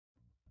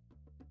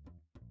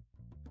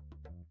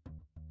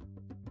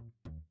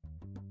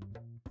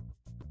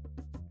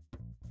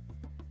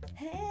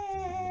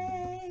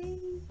Hey!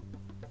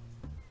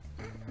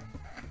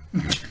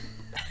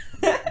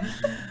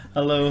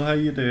 Hello, how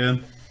you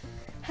doing?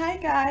 Hi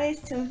guys,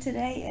 so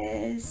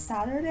today is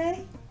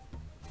Saturday.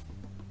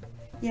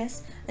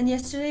 Yes, and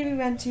yesterday we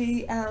went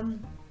to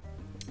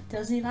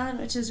Disneyland,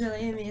 which is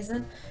really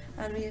amazing,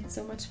 and we had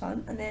so much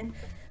fun. And then,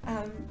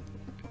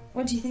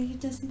 what do you think of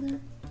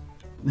Disneyland?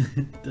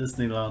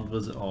 Disneyland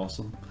was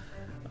awesome.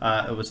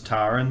 It was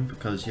tiring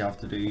because you have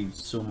to do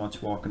so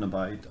much walking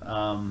about,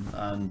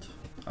 and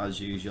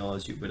as usual,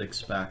 as you would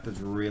expect, it's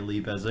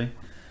really busy.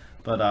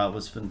 But it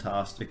was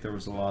fantastic. There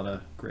was a lot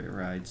of great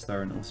rides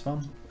there, and it was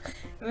fun.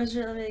 It was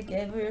really, really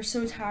good. We were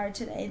so tired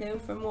today though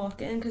from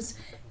walking because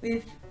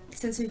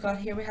since we got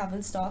here we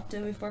haven't stopped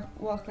and we've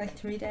walked like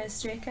 3 days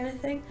straight kind of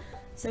thing.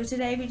 So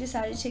today we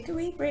decided to take a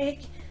wee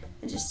break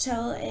and just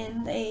chill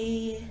in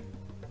the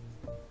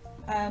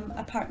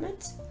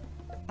apartment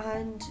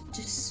and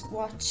just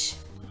watch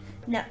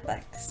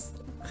Netflix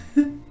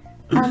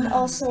and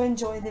also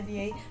enjoy the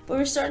view. But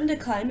we're starting to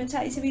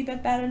climatize a wee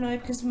bit better now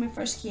because when we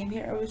first came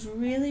here it was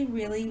really,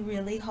 really,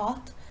 really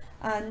hot,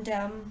 and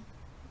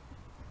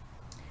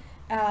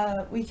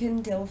we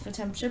couldn't deal with the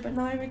temperature, but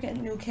now we're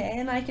getting okay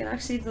and I can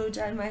actually blow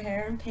dry my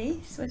hair in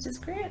peace, which is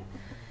great,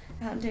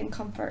 and in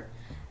comfort.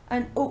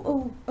 And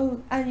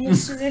and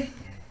yesterday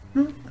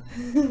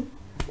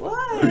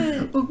what?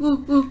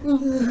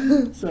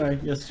 Sorry,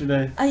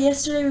 yesterday.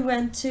 Yesterday we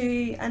went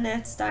to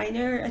Annette's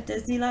Diner at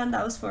Disneyland.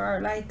 That was for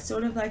our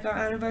sort of our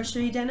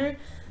anniversary dinner,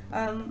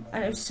 and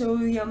it was so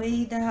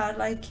yummy. They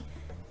had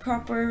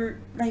proper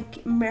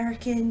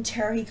American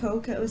cherry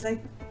Coke. It was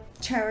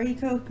cherry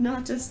Coke,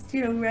 not just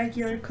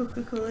regular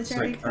Coca-Cola It's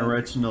cherry like Coke.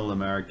 original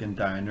American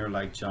diner,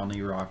 like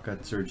Johnny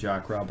Rockets or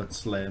Jack Rabbit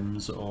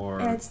Slims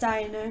or Ed's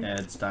Diner.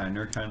 Ed's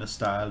Diner kind of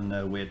style, and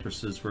the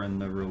waitresses were in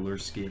the roller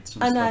skates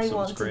and And stuff, I so it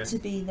was wanted great. to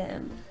be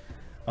them.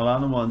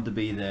 Alana wanted to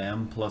be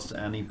them, plus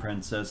any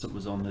princess that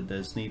was on the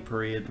Disney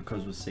parade,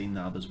 because we've seen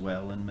that as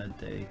well in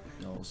midday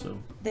also.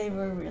 They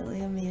were really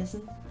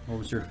amazing. What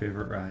was your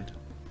favourite ride?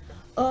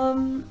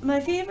 My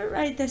favourite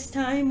ride this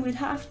time would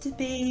have to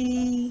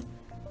be...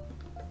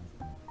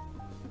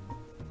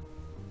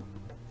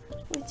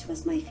 Which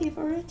was my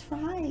favourite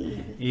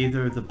ride?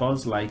 Either the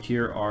Buzz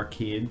Lightyear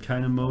arcade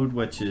kind of mode,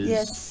 which is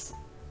Yes.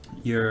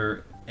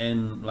 you're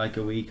in like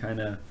a wee kind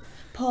of,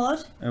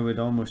 Pod? it would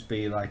almost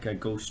be like a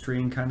ghost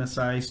train kind of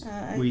size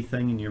Aye. wee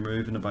thing, and you're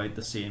moving about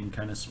the same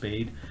kind of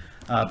speed.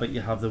 But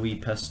you have the wee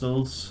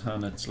pistols,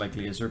 and it's like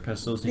laser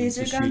pistols, and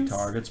Laser you can guns. shoot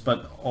targets.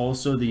 But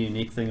also the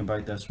unique thing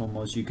about this one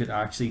was you could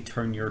actually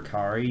turn your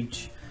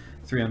carriage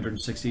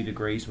 360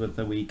 degrees with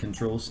the wee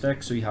control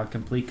stick, so you had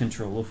complete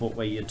control of what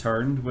way you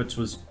turned, which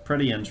was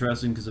pretty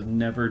interesting because I've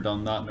never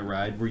done that in a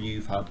ride where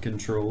you've had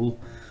control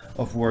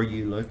of where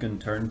you look and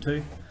turn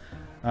to,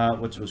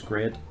 which was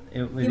great.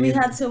 We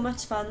had so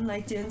much fun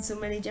doing so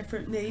many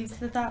different moves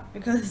with that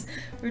because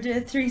we're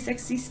doing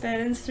 360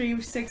 spins,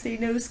 360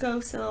 no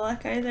scopes and all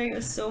that kind of thing. It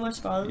was so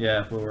much fun.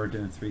 Yeah, we were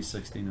doing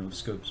 360 no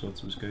scopes,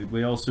 which was good.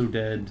 We also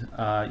did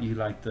you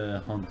like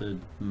the haunted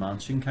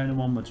mansion kind of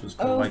one, which was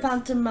called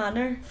Phantom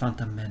Manor.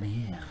 Phantom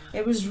Manor.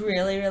 It was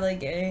really, really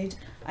good.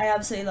 I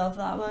absolutely love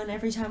that one.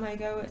 Every time I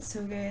go, it's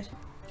so good.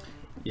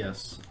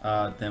 Yes.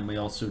 Then we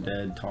also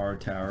did Tower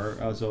Terror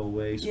as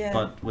always, Yeah.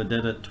 but we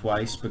did it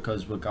twice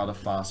because we got a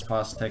fast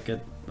pass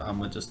ticket and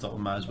we just thought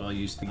we might as well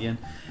use it again.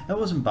 It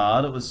wasn't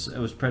bad. It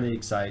was pretty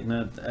exciting.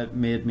 It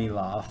made me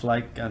laugh,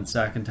 and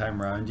second time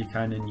round you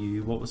kind of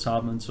knew what was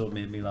happening, so it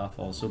made me laugh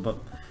also. But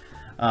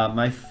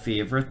my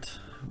favorite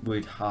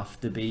would have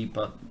to be,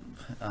 but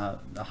I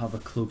have a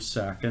close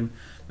second.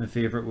 My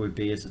favorite would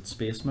be, is it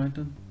Space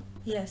Mountain?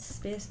 Yes,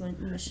 Space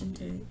Mountain Mission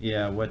 2.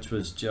 Yeah, which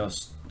was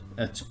just,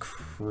 it's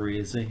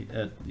crazy.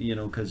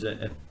 Because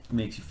it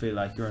makes you feel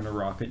like you're in a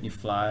rocket and you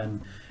fly,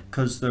 and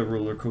because the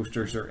roller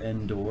coasters are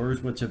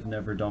indoors, which I've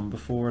never done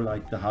before,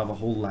 they have a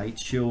whole light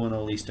show and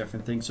all these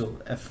different things, so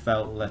it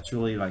felt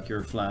literally like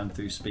you're flying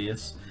through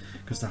space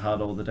because they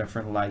had all the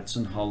different lights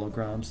and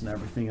holograms and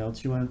everything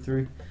else you went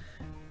through.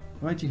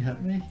 Why'd you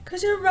hit me?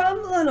 Because you're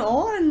rambling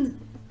on.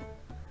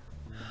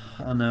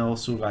 And I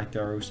also liked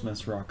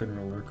Aerosmith's Rock and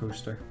Roller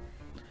Coaster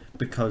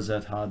because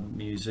it had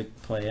music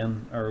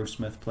playing,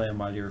 Aerosmith playing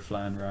while you were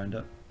flying around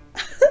it.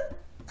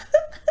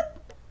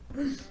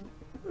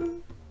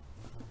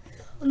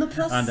 On the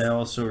plus... And I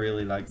also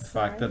really liked the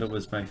fact that it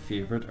was my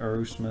favourite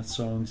Aerosmith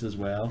songs as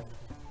well.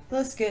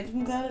 That's good.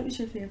 I'm glad it was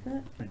your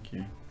favourite. Thank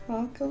you.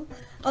 Welcome.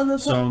 On the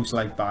Songs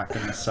like Back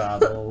in the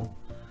Saddle,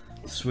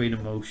 Sweet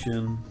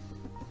Emotion,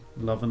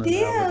 Loving in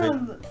Velvet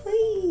Damn,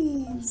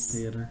 please.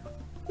 Theatre.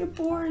 You're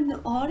boring the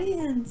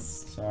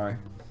audience. Sorry.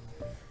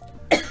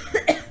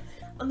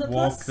 On the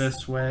Walk plus...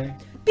 This Way.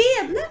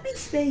 Babe, let me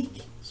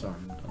speak. Sorry,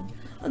 I'm done.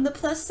 On the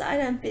plus side,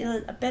 I'm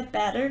feeling a bit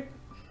better,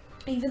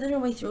 even though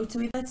my throat's a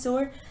wee bit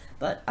sore.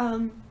 But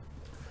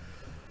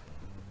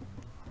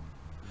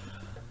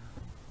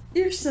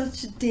you're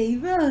such a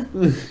diva.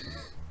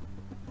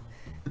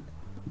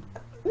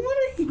 What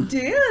are you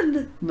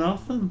doing?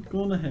 Nothing.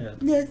 Go on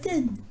ahead.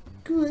 Nothing.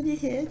 Go on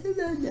ahead,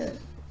 Alana.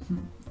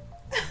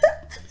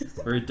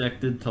 We're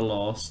addicted to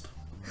Lost.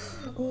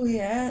 Oh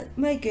yeah,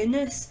 my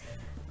goodness.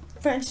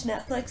 French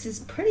Netflix is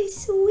pretty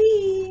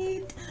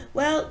sweet.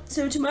 Well,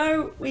 so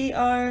tomorrow we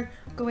are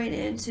going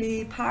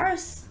into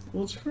Paris.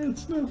 What's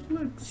French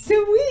Netflix?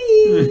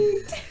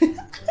 Sweet!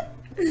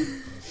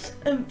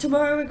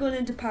 Tomorrow we're going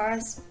into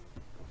Paris.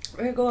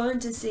 We're going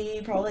to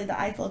see probably the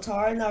Eiffel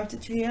Tower and l'Arc de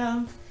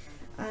Triomphe,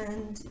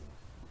 and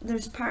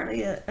there's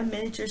apparently a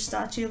miniature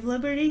Statue of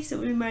Liberty, so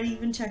we might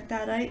even check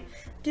that out.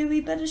 Do a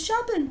wee bit of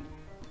shopping.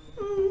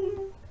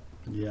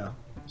 Yeah,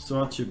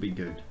 so that should be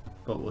good.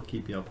 But we'll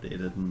keep you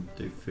updated and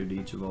do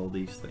footage of all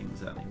these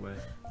things anyway.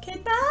 Okay,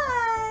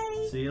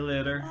 bye! See you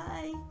later.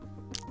 Bye!